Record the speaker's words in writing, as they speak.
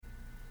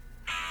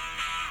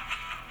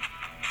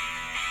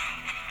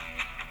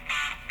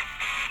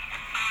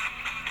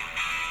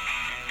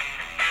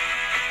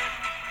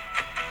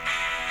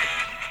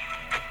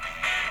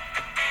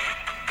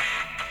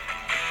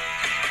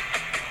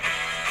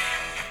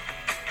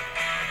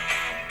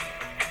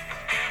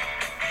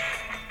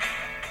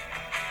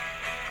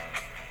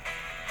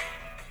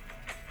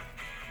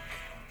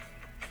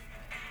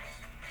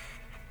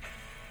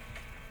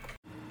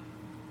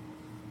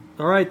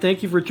All right,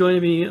 thank you for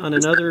joining me on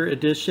another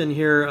edition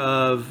here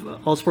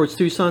of All Sports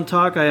Tucson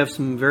Talk. I have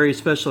some very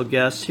special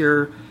guests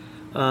here.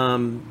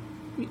 Hunter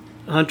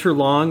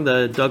Long,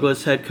 the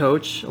Douglas head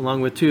coach,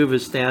 along with two of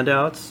his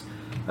standouts,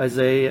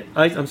 Isaac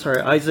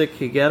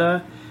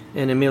Higuera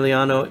and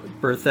Emiliano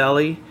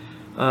Berthely,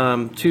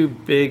 two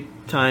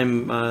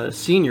big-time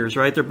seniors,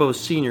 right? They're both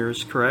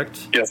seniors,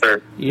 correct? Yes,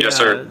 sir. Yeah, yes,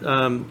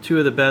 sir. Two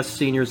of the best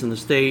seniors in the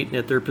state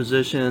at their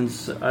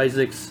positions.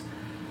 Isaac's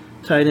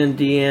tight end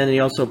DN, and he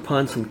also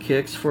punts and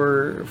kicks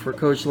for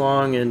Coach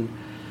Long, and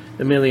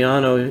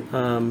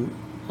Emiliano,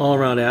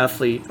 all-around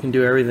athlete, can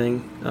do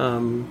everything.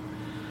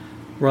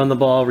 Run the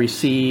ball,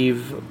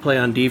 receive, play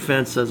on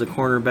defense as a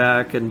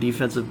cornerback and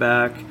defensive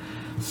back.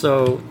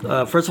 So,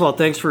 first of all,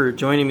 thanks for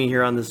joining me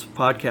here on this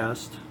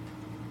podcast.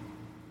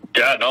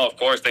 Yeah, no, of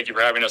course. Thank you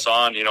for having us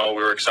on. We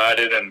were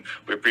excited, and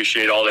we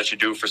appreciate all that you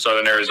do for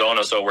Southern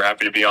Arizona, so we're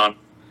happy to be on.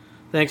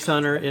 Thanks,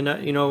 Hunter.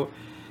 And,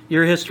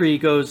 your history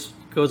goes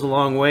a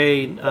long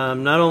way,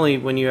 not only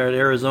when you're at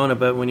Arizona,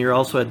 but when you're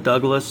also at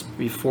Douglas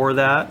before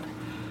that.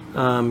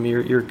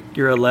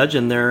 You're a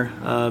legend there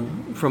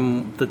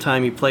from the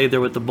time you played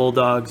there with the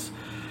Bulldogs.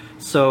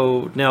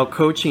 So now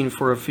coaching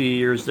for a few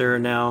years there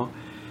now,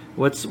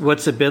 what's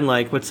it been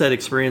like? What's that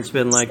experience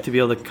been like to be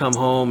able to come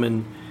home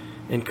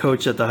and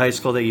coach at the high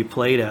school that you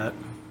played at?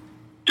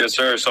 Yes,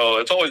 sir. So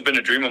it's always been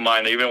a dream of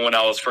mine. Even when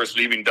I was first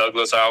leaving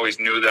Douglas, I always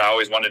knew that I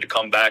always wanted to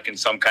come back in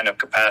some kind of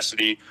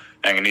capacity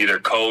and either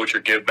coach or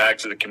give back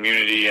to the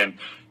community. And,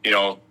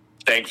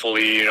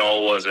 thankfully,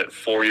 was it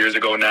 4 years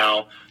ago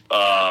now?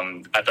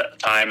 At the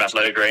time,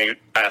 athletic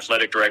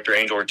director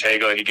Angel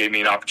Ortega, he gave me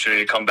an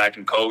opportunity to come back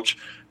and coach.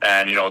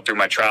 And, through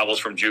my travels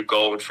from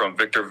JUCO, from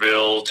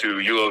Victorville to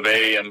U of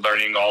A and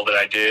learning all that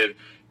I did,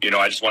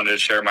 I just wanted to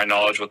share my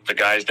knowledge with the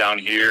guys down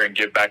here and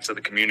give back to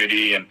the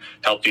community and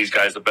help these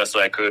guys the best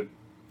that I could.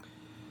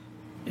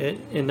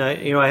 And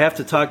I have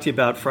to talk to you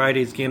about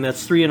Friday's game.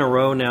 That's 3 in a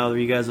row now that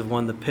you guys have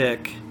won the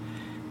pick.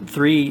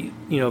 3,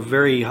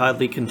 very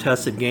hotly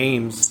contested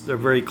games. They're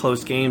very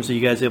close games that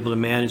you guys are able to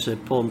manage to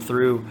pull them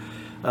through.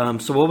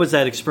 So what was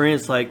that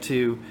experience like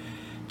to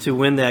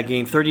win that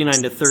game,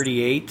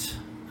 39-38,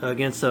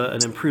 against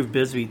an improved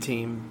Bisbee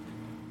team?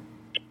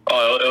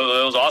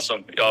 It was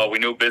awesome. We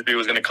knew Bisbee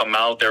was going to come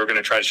out. They were going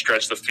to try to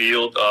stretch the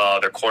field.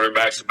 Their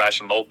quarterback,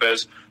 Sebastian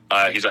Lopez,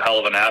 he's a hell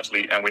of an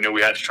athlete, and we knew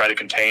we had to try to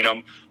contain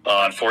him.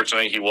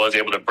 Unfortunately, he was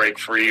able to break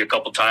free a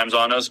couple times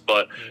on us,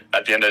 but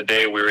at the end of the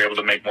day, we were able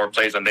to make more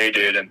plays than they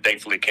did, and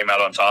thankfully came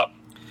out on top.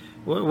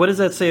 What does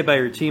that say about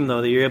your team,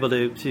 though, that you're able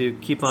to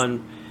keep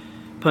on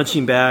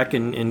punching back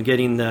and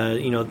getting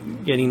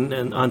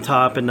getting on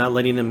top and not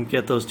letting them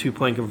get those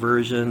 2-point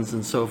conversions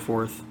and so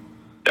forth?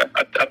 Yeah,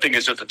 I think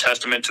it's just a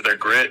testament to their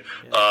grit.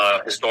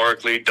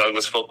 Historically,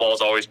 Douglas football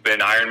has always been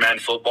Ironman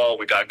football.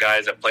 We got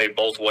guys that play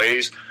both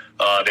ways.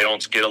 They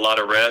don't get a lot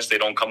of rest. They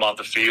don't come off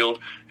the field,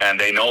 and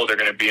they know they're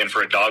going to be in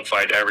for a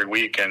dogfight every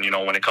week. And,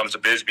 when it comes to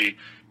Bisbee,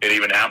 it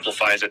even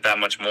amplifies it that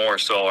much more.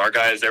 So our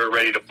guys, they were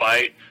ready to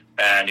fight.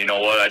 And you know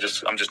what?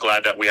 I'm just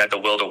glad that we had the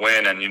will to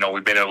win, and,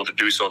 we've been able to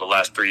do so the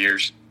last 3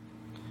 years.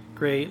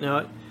 Great.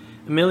 Now,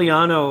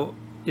 Emiliano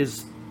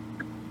is,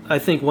 I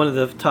think, one of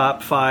the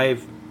top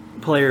 5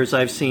 players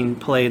I've seen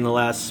play in the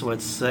last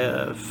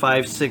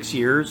 5-6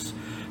 years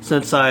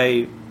since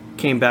I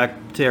came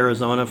back to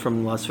Arizona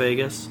from Las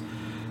Vegas.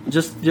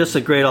 Just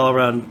a great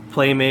all-around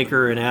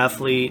playmaker and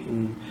athlete,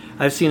 and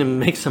I've seen him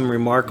make some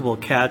remarkable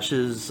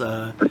catches.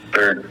 Where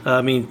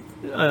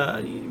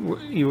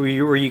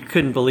you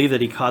couldn't believe that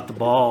he caught the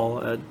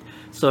ball.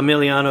 So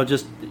Emiliano,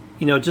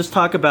 just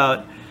talk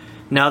about,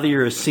 now that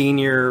you're a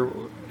senior,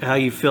 how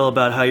you feel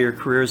about how your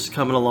career is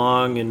coming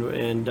along,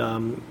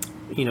 and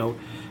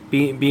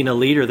being a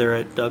leader there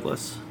at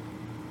Douglas.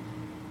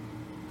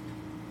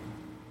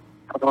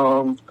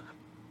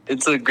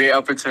 It's a great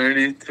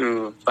opportunity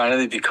to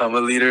finally become a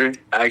leader,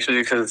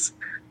 actually, because,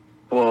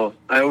 I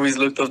always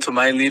looked up to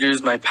my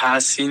leaders, my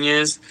past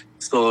seniors,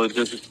 so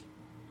just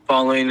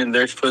following in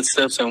their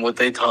footsteps and what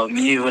they taught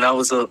me when I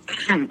was a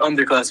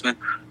underclassman.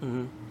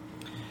 Mm-hmm.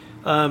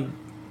 I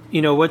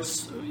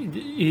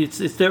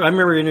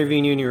remember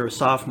interviewing you when you were a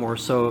sophomore,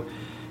 so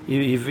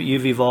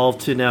you've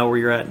evolved to now where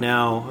you're at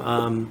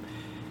now.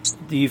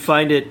 Do you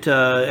find it?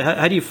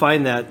 How do you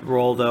find that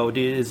role, though?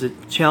 Is it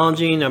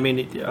challenging? I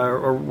mean,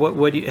 or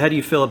what? How do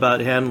you feel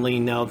about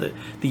handling now the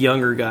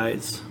younger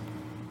guys?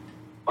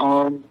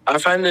 I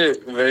find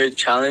it very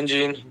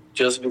challenging,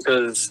 just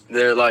because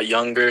they're a lot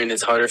younger, and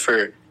it's harder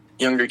for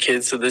younger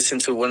kids to listen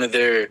to one of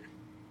their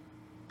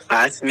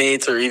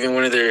classmates, or even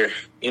one of their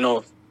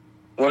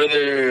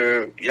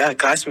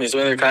classmates.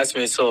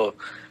 So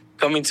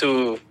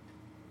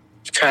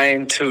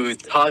trying to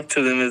talk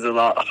to them is a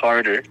lot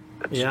harder.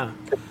 Yeah.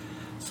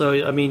 So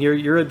I mean,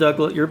 you're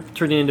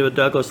turning into a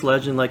Douglas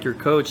legend like your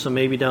coach. So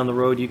maybe down the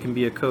road you can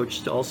be a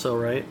coach also,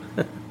 right?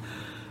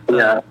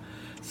 Yeah.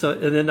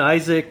 And then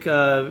Isaac,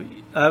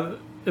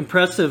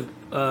 impressive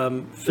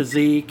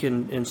physique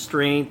and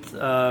strength.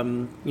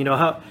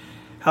 How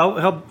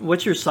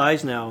what's your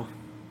size now?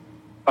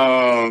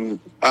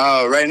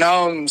 Right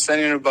now I'm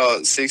standing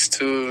about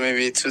 6'2",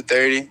 maybe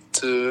 230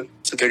 to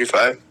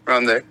 235,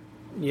 around there.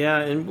 Yeah,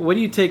 and what do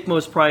you take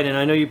most pride in?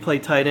 I know you play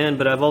tight end,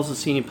 but I've also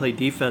seen you play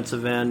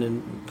defensive end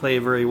and play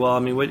very well. I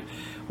mean,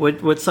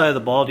 what side of the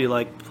ball do you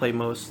like to play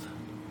most?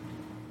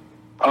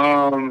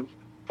 Well,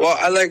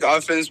 I like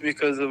offense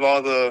because of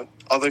all the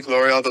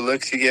glory, all the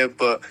looks you get.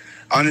 But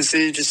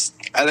honestly,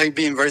 I like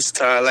being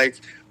versatile. I like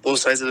both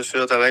sides of the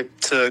field. I like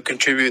to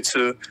contribute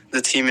to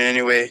the team in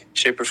any way,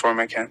 shape, or form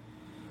I can.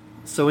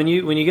 So when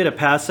you get a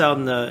pass out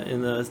in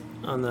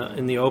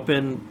the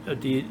open,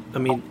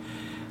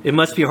 it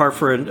must be hard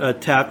for a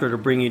tackler to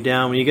bring you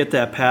down when you get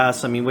that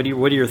pass. I mean, what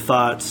are your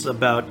thoughts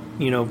about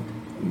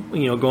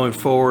going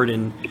forward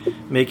and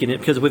making it?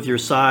 Because with your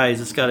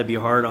size, it's got to be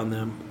hard on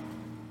them.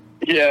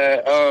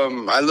 Yeah,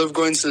 I love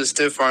going to the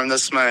stiff arm.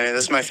 That's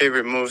my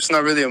favorite move. It's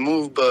not really a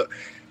move, but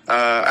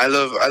I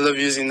love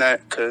using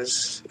that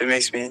because it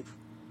makes me.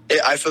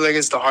 I feel like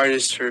it's the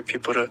hardest for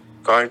people to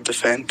guard,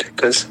 defend.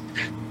 Because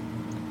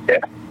yeah,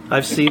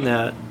 I've seen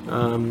that.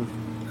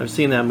 I've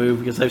seen that move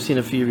because I've seen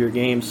a few of your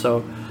games.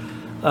 So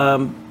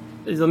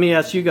let me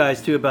ask you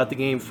guys too about the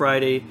game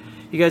Friday.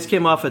 You guys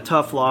came off a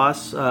tough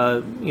loss.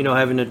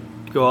 Having to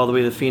go all the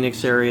way to the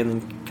Phoenix area and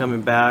then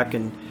coming back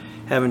and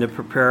having to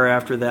prepare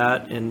after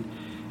that. And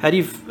how do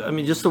you?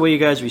 Just the way you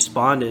guys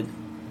responded.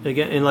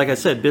 Again, and like I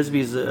said,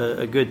 Bisbee's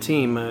a good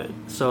team.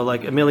 So,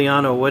 like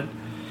Emiliano, what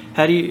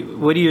are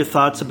your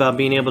thoughts about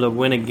being able to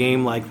win a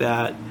game like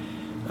that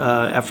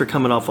after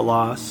coming off a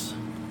loss?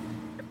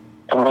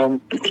 I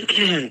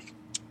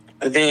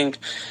think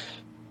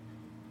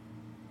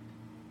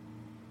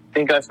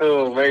I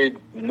feel very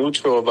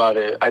neutral about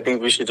it. I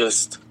think we should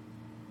just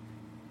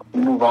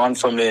move on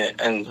from it,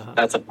 and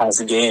that's a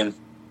past game.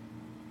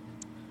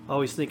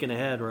 Always thinking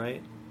ahead,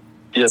 right?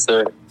 Yes,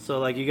 sir. So,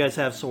 like, you guys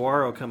have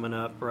Saguaro coming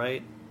up,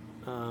 right?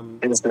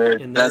 Yes, sir.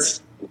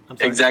 That's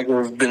exactly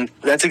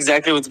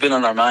what's been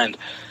on our mind.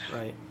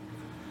 Right.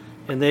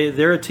 And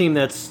they're a team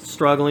that's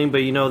struggling, but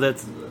you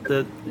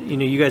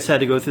guys had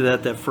to go through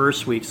that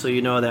first week, so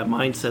you know that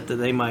mindset that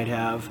they might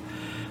have.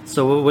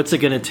 So, what's it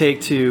going to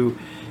take to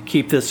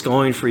keep this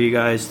going for you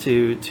guys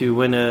to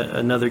win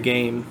another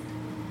game?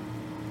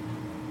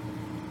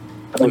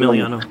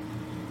 Emiliano.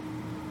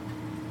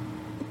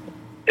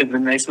 It's the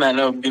next man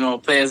up,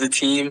 play as a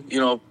team,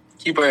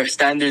 keep our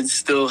standards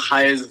still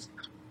high as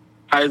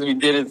we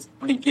did at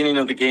the beginning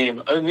of the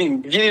game.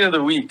 Beginning of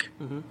the week.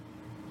 Mm-hmm.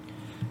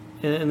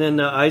 And then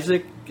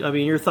Isaac,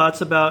 your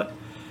thoughts about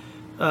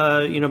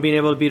being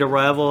able to beat a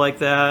rival like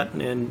that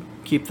and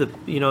keep the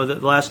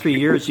last 3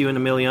 years you and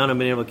Emiliano have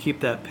been able to keep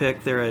that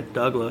pick there at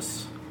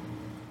Douglas.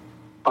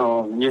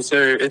 Yes,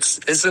 sir.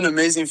 It's an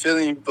amazing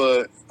feeling,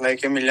 but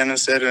like Emiliano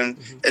said, and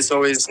it's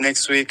always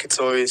next week. It's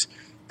always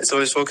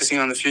focusing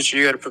on the future.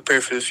 You got to prepare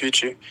for the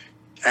future,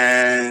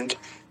 and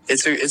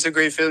it's a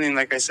great feeling,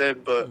 like I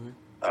said. But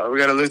we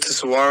got to look to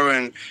Saguaro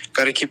and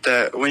got to keep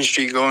that win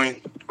streak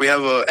going. We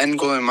have an end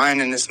goal in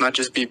mind, and it's not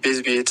just beat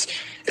Bisbee.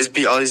 It's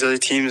beat all these other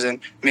teams and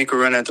make a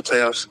run at the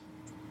playoffs.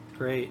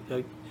 Great,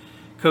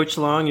 Coach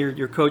Long,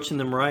 you're coaching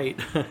them right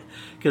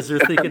because they're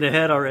thinking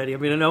ahead already. I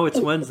know it's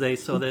Wednesday,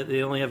 so that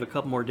they only have a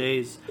couple more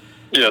days.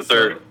 Yes,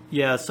 sir.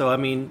 So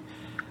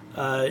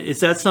is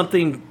that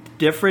something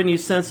different you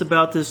sense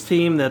about this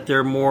team, that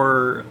they're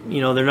more,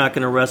 they're not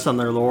going to rest on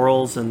their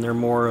laurels and they're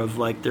more of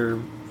like they're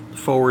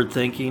forward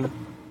thinking?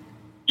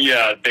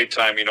 Yeah, big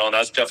time, and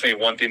that's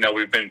definitely one thing that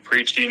we've been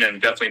preaching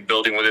and definitely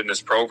building within this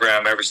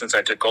program ever since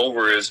I took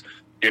over is,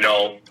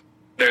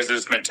 there's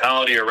this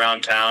mentality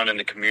around town and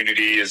the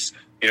community is,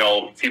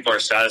 people are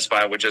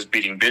satisfied with just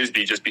beating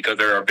Bisbee just because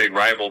they're our big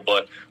rival.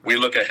 But we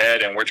look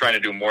ahead and we're trying to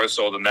do more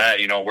so than that.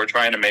 We're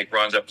trying to make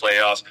runs at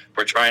playoffs.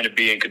 We're trying to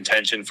be in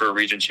contention for a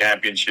region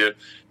championship.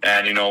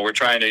 And, we're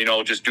trying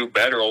to, just do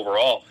better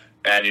overall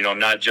and,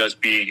 not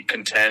just be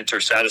content or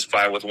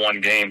satisfied with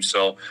one game.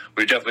 So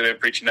we've definitely been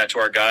preaching that to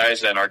our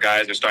guys, and our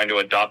guys are starting to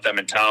adopt that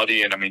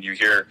mentality. And, you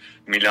hear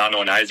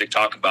Emiliano and Isaac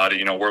talk about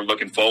it. We're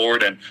looking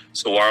forward, and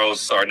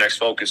Saguaro's our next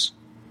focus.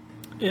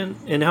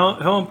 And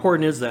how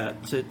important is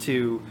that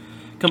to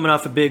coming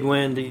off a big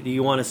win? Do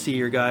you want to see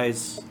your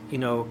guys,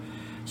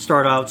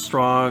 start out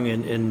strong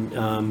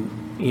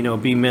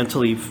and be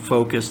mentally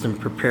focused and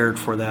prepared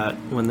for that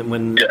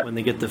when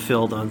they get the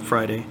field on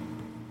Friday?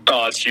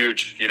 Oh, it's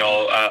huge.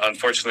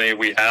 Unfortunately,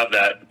 we have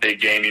that big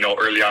game,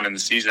 early on in the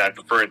season. I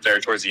prefer it there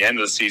towards the end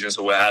of the season,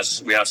 so we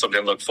have something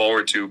to look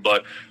forward to.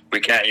 But we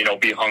can't,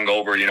 be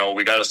hungover.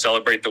 We got to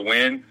celebrate the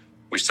win.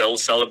 We still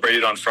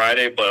celebrated on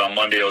Friday, but on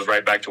Monday it was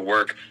right back to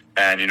work.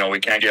 And, we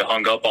can't get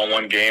hung up on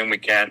one game. We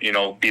can't,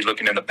 be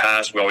looking in the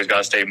past. We always got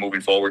to stay moving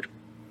forward.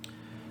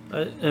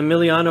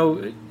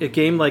 Emiliano, a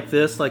game like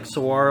this, like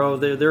Saguaro,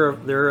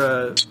 they're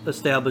a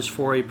established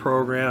 4A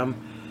program.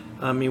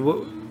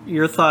 What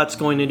your thoughts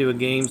going into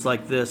games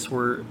like this?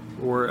 Do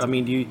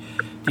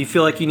you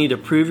feel like you need to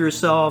prove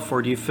yourself,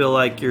 or do you feel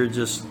like you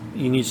just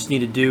need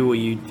to do what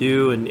you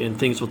do and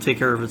things will take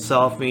care of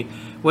itself?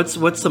 What's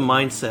the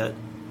mindset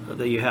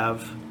that you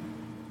have?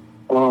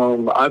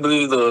 I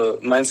believe the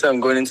mindset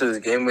I'm going into this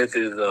game with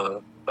is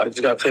I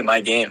just gotta play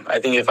my game. I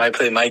think if I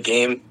play my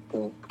game,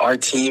 our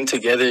team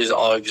together is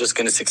all just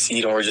gonna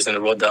succeed, and we're just gonna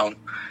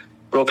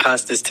roll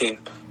past this team.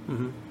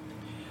 Mm-hmm.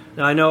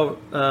 Now I know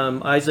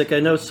Isaac. I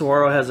know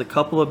Saguaro has a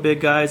couple of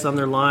big guys on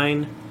their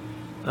line.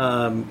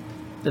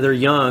 They're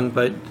young,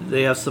 but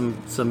they have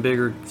some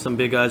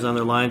big guys on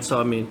their line. So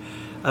I mean,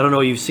 I don't know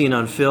what you've seen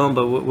on film,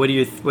 but what are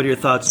your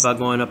thoughts about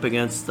going up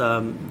against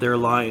their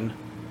line?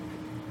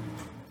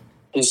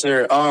 Yes,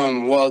 sir.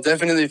 Well,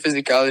 definitely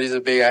physicality is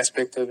a big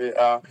aspect of it.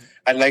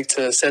 I'd like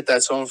to set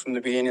that tone from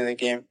the beginning of the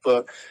game,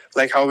 but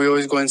like how we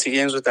always go into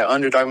games with that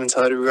underdog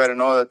mentality, we got to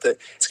know that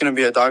it's going to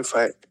be a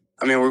dogfight.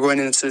 I mean, we're going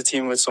into the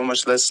team with so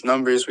much less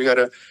numbers. We got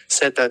to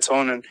set that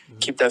tone and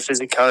keep that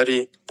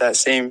physicality, that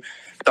same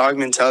dog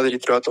mentality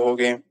throughout the whole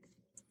game.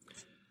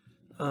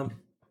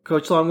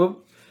 Coach Long,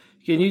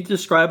 can you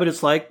describe what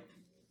it's like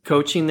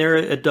coaching there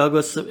at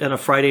Douglas on a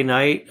Friday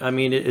night? I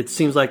mean, it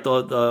seems like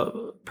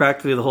the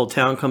practically the whole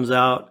town comes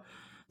out.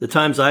 The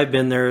times I've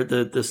been there,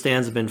 the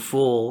stands have been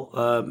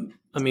full.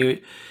 I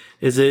mean,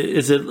 is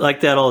it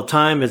like that all the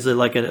time? Is it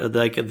like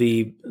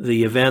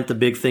the event, the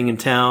big thing in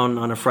town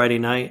on a Friday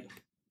night?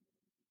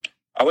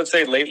 I would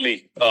say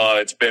lately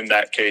it's been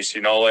that case,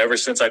 ever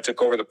since I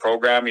took over the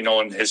program,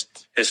 and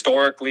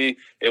historically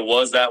it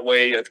was that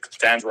way. The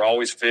stands were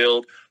always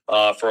filled.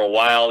 For a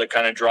while, it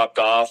kind of dropped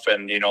off.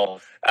 And,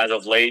 as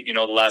of late,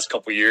 the last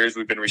couple of years,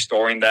 we've been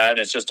restoring that. And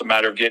it's just a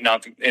matter of getting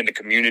out in the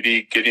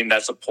community, getting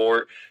that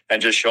support,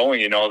 and just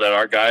showing, that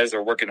our guys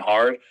are working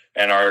hard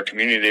and our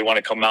community, they want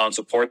to come out and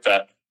support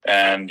that.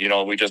 And,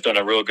 we've just done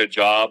a real good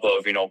job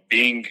of,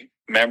 being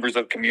members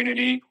of the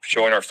community,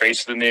 showing our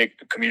faces in the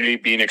community,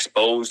 being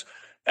exposed.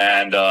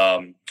 And,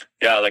 like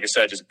I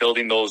said, just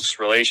building those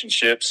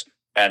relationships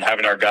and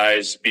having our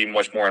guys be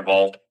much more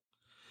involved.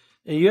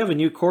 And you have a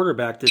new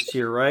quarterback this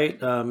year, right?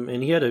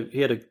 And he had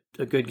a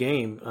good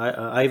game.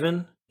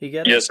 Ivan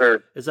Higuera? Yes,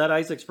 sir. Is that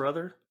Isaac's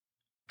brother?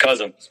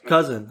 Cousin.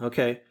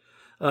 Okay.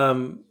 I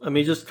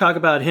mean, just talk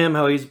about him,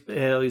 how he's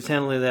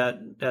handling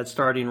that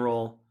starting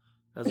role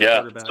as a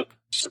quarterback.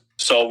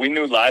 So we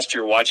knew last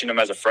year, watching him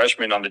as a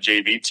freshman on the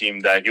JV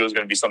team, that he was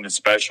going to be something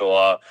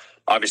special.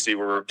 Obviously,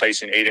 we're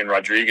replacing Aiden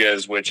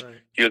Rodriguez, which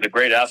he was a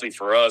great athlete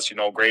for us,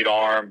 great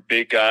arm,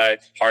 big guy,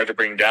 hard to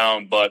bring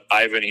down. But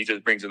Ivan, he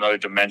just brings another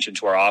dimension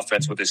to our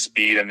offense with his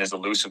speed and his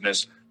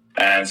elusiveness.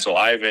 And so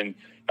Ivan,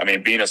 I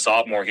mean, being a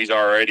sophomore, he's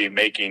already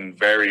making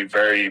very,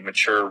 very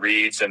mature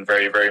reads and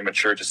very, very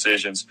mature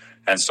decisions.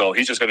 And so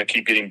he's just going to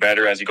keep getting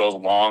better as he goes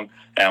along.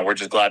 And we're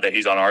just glad that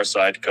he's on our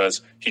side,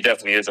 because he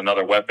definitely is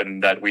another weapon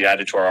that we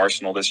added to our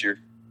arsenal this year.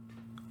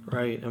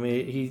 Right. I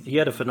mean, he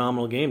had a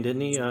phenomenal game,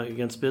 didn't he,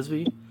 against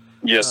Bisbee?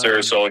 Yes,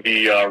 sir. So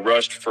he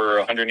rushed for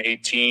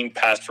 118,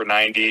 passed for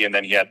 90, and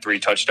then he had 3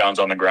 touchdowns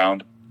on the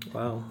ground.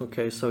 Wow.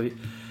 Okay. So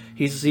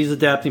he's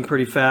adapting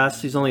pretty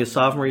fast. He's only a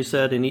sophomore, he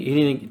said. And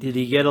did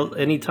he get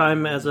any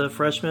time as a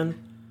freshman?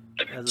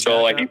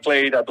 He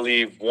played, I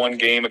believe, one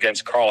game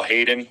against Carl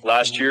Hayden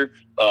last year.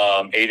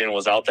 Hayden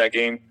was out that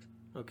game.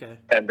 Okay.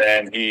 And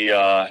then he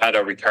had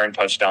a return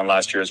touchdown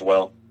last year as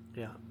well.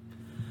 Yeah.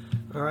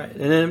 All right.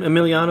 And then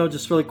Emiliano,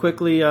 just really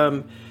quickly,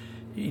 I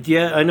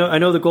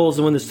know the goal is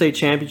to win the state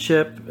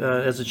championship,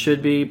 as it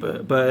should be,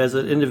 but as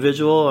an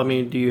individual, I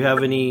mean, do you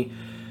have any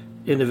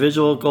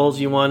individual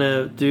goals you want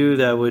to do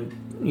that would,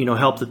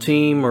 help the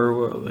team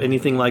or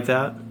anything like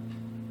that?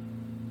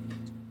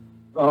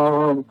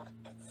 Well,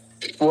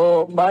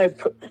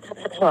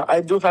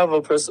 I do have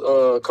a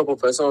couple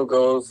personal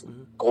goals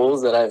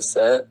that I've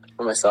set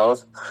for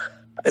myself.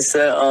 I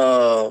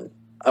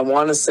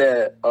want to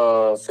set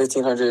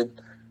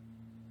 1,500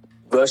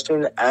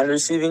 rushing and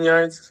receiving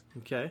yards.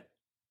 Okay.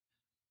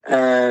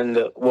 And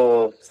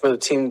for the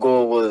team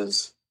goal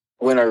was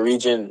win our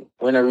region.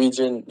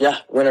 Yeah.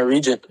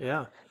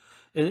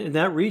 And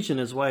that region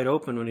is wide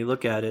open when you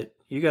look at it.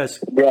 You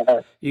guys,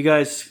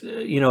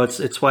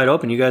 it's wide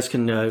open. You guys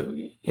can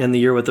end the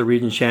year with the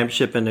region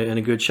championship and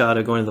a good shot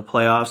of going to the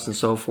playoffs and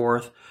so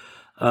forth.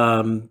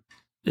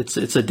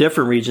 It's a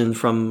different region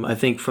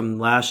from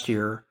last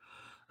year.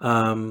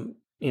 Let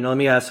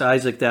me ask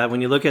Isaac that.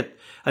 When you look at,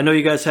 I know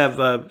you guys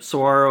have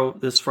Saguaro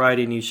this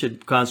Friday, and you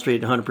should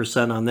concentrate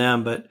 100% on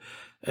them. But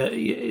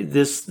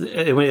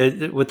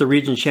with the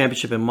region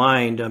championship in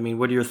mind, I mean,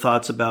 what are your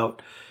thoughts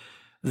about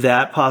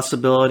that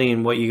possibility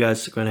and what you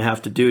guys are going to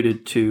have to do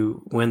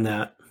to win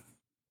that?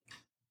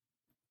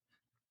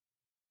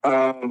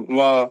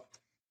 Well,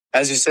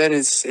 as you said,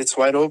 it's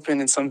wide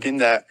open. It's something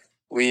that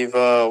we've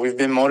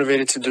been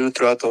motivated to do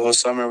throughout the whole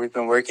summer. We've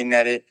been working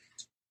at it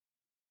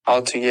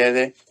all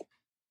together.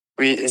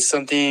 It's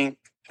something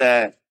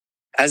that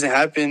hasn't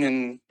happened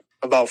in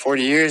about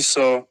 40 years,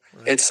 so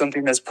it's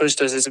something that's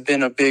pushed us. It's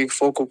been a big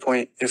focal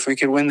point. If we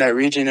could win that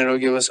region, it'll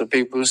give us a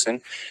big boost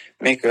and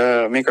make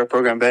our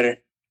program better.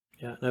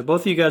 Yeah. Now,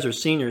 both of you guys are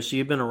seniors, so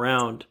you've been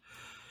around.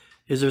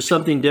 Is there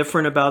something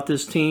different about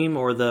this team,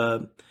 or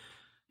the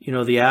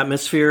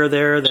atmosphere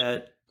there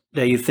that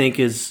you think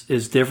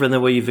is different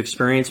than what you've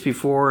experienced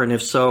before? And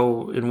if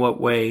so, in what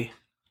way?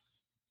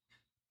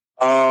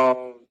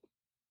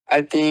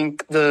 I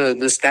think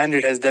the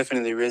standard has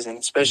definitely risen,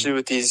 especially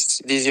with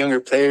these younger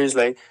players.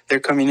 Like,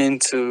 they're coming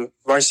into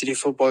varsity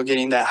football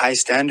getting that high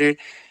standard,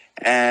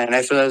 and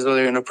I feel as though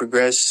they're going to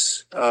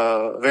progress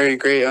very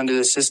great under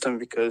the system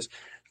because,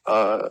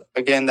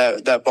 again,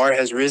 that bar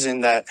has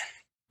risen. That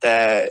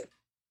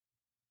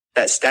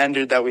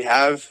standard that we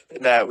have,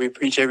 that we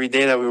preach every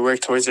day, that we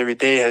work towards every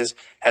day,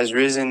 has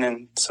risen,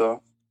 and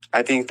so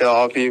I think they'll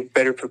all be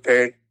better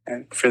prepared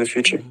for the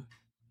future.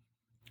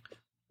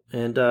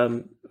 And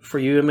for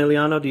you,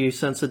 Emiliano, do you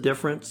sense a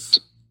difference?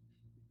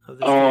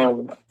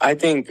 I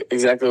think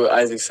exactly what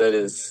Isaac said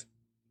is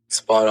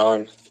spot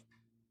on.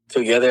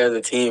 Together as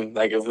a team,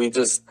 like if we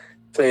just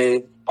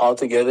play all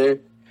together,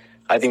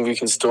 I think we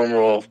can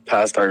stormroll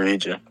past our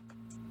region.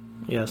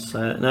 Yes,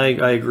 and I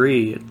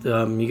agree.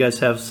 You guys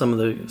have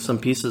some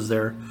pieces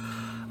there.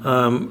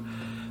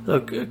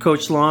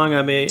 Coach Long,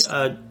 I mean,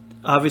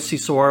 obviously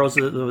Saguaro's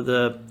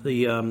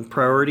the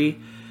priority,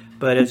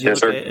 but as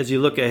you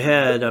look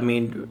ahead, I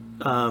mean,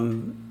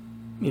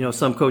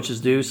 some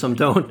coaches do, some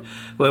don't.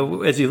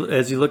 But as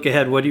you look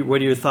ahead, what are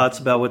your thoughts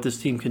about what this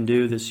team can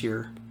do this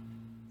year?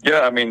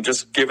 Yeah, I mean,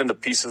 just given the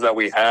pieces that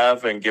we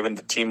have and given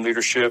the team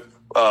leadership,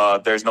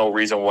 there's no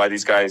reason why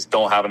these guys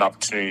don't have an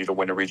opportunity to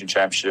win a region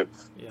championship.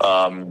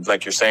 Yeah.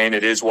 Like you're saying,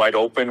 it is wide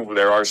open.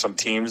 There are some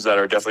teams that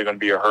are definitely going to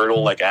be a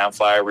hurdle, like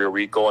Amphi, Rio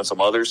Rico, and some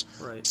others.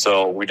 Right.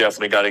 So we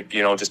definitely got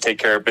to, just take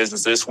care of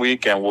business this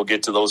week, and we'll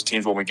get to those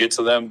teams when we get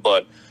to them.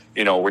 But,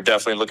 we're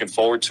definitely looking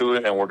forward to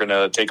it, and we're going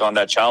to take on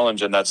that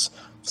challenge. And that's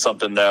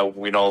something that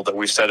we know that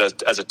we set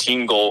as a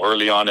team goal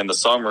early on in the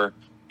summer.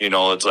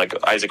 It's like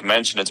Isaac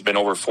mentioned, it's been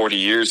over 40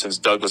 years since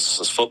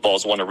Douglas football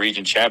has won a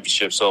region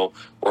championship. So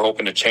we're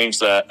hoping to change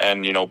that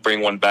and,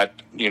 bring one back,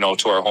 to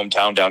our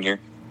hometown down here.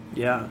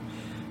 Yeah.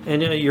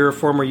 And you're a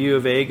former U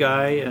of A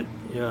guy.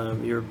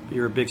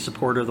 You're a big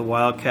supporter of the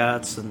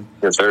Wildcats. And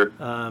yes, sir.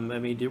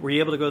 Were you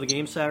able to go to the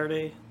game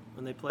Saturday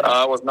when they played?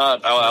 I was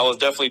not. I was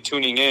definitely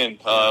tuning in.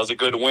 It was a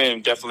good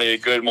win. Definitely a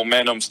good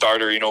momentum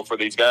starter, for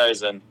these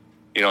guys. And,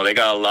 they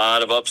got a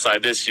lot of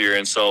upside this year.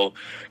 And so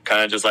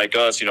kind of just like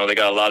us, they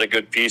got a lot of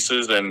good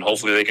pieces, and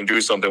hopefully they can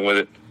do something with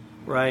it.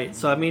 Right.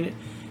 So, I mean,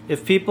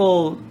 if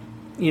people,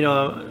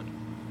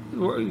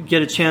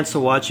 get a chance to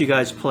watch you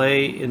guys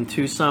play in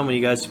Tucson, when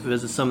you guys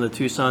visit some of the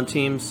Tucson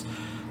teams,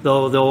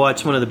 they'll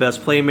watch one of the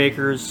best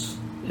playmakers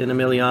in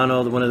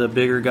Emiliano, one of the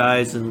bigger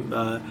guys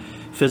and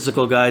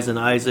physical guys in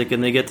Isaac,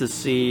 and they get to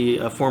see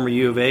a former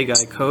U of A guy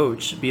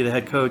be the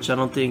head coach.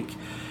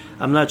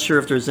 I'm not sure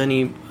if there's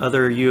any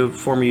other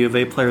former U of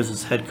A players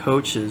as head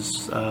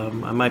coaches. I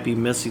might be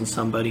missing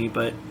somebody,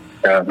 but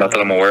not that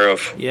I'm aware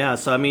of. Yeah,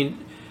 so I mean,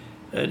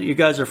 you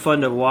guys are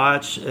fun to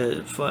watch.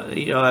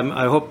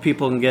 I hope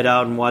people can get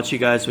out and watch you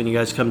guys when you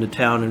guys come to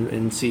town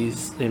and see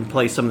and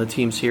play some of the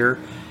teams here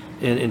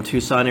in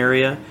Tucson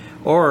area,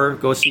 or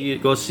go see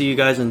you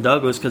guys in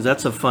Douglas, because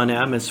that's a fun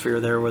atmosphere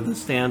there where the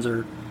stands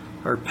are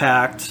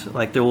packed,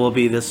 like there will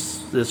be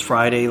this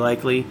Friday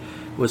likely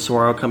with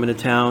Saguaro coming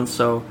to town.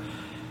 So.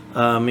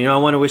 I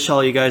want to wish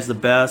all you guys the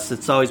best.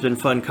 It's always been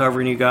fun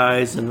covering you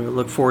guys, and we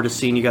look forward to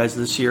seeing you guys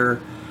this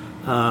year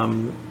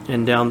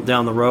and down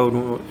the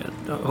road,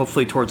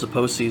 hopefully towards the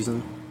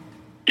postseason.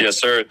 Yes,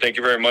 sir. Thank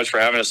you very much for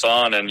having us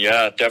on. And,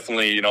 yeah,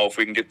 definitely, if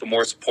we can get the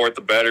more support,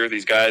 the better.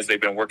 These guys, they've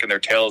been working their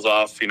tails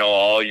off,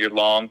 all year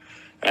long.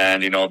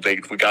 And, we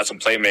got some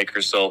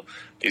playmakers. So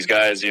these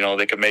guys,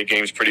 they can make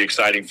games pretty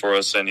exciting for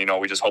us. And,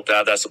 we just hope to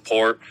have that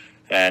support.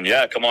 And,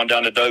 yeah, come on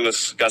down to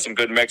Douglas. Got some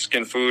good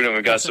Mexican food, and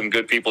we got some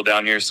good people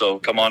down here, so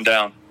come on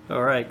down.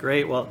 All right,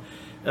 great. Well,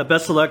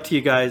 best of luck to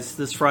you guys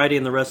this Friday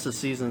and the rest of the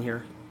season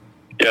here.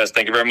 Yes,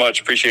 thank you very much.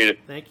 Appreciate it.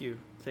 Thank you.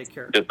 Take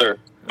care. Yes, sir.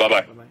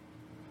 Bye-bye. Bye-bye.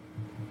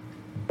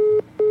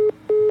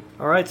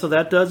 All right, so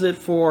that does it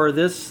for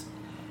this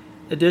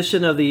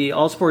edition of the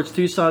All Sports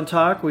Tucson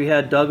Talk. We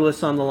had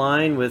Douglas on the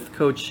line with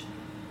Coach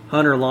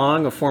Hunter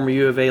Long, a former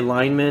U of A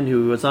lineman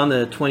who was on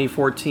the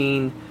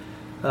 2014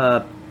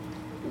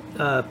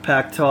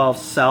 Pac-12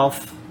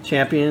 South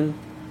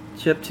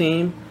championship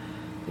team.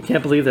 I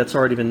can't believe that's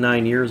already been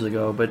 9 years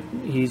ago, but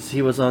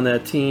he was on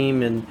that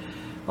team, and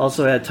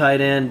also had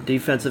tight end,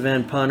 defensive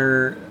end,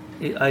 punter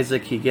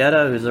Isaac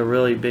Higuera, who's a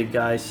really big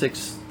guy,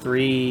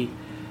 6'3",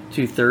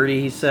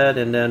 230, he said,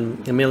 and then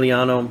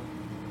Emiliano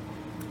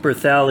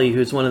Berthely,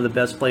 who's one of the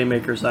best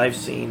playmakers I've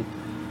seen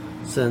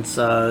since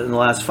in the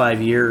last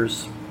 5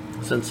 years,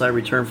 since I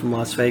returned from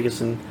Las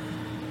Vegas and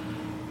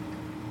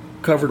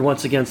covered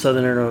once again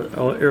Southern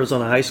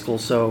Arizona High School.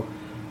 So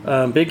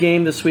big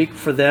game this week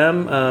for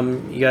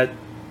them. You got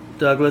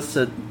Douglas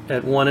at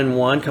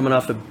 1-1, coming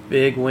off a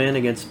big win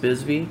against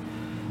Bisbee,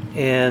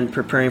 and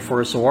preparing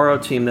for a Saguaro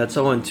team that's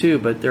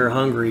 0-2, but they're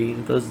hungry.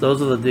 Those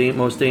are the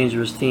most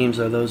dangerous teams,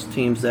 are those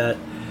teams that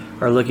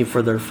are looking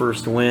for their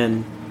first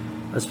win,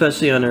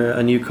 especially under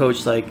a new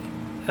coach like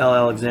Al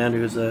Alexander,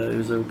 who's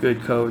a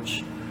good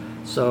coach.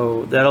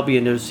 So that'll be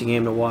an interesting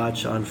game to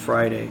watch on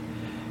Friday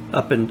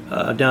up and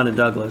down in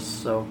Douglas.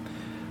 So,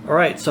 all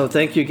right. So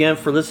thank you again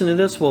for listening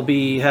to this. We'll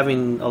be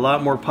having a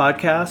lot more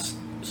podcasts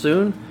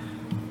soon.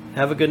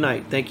 Have a good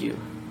night. Thank you.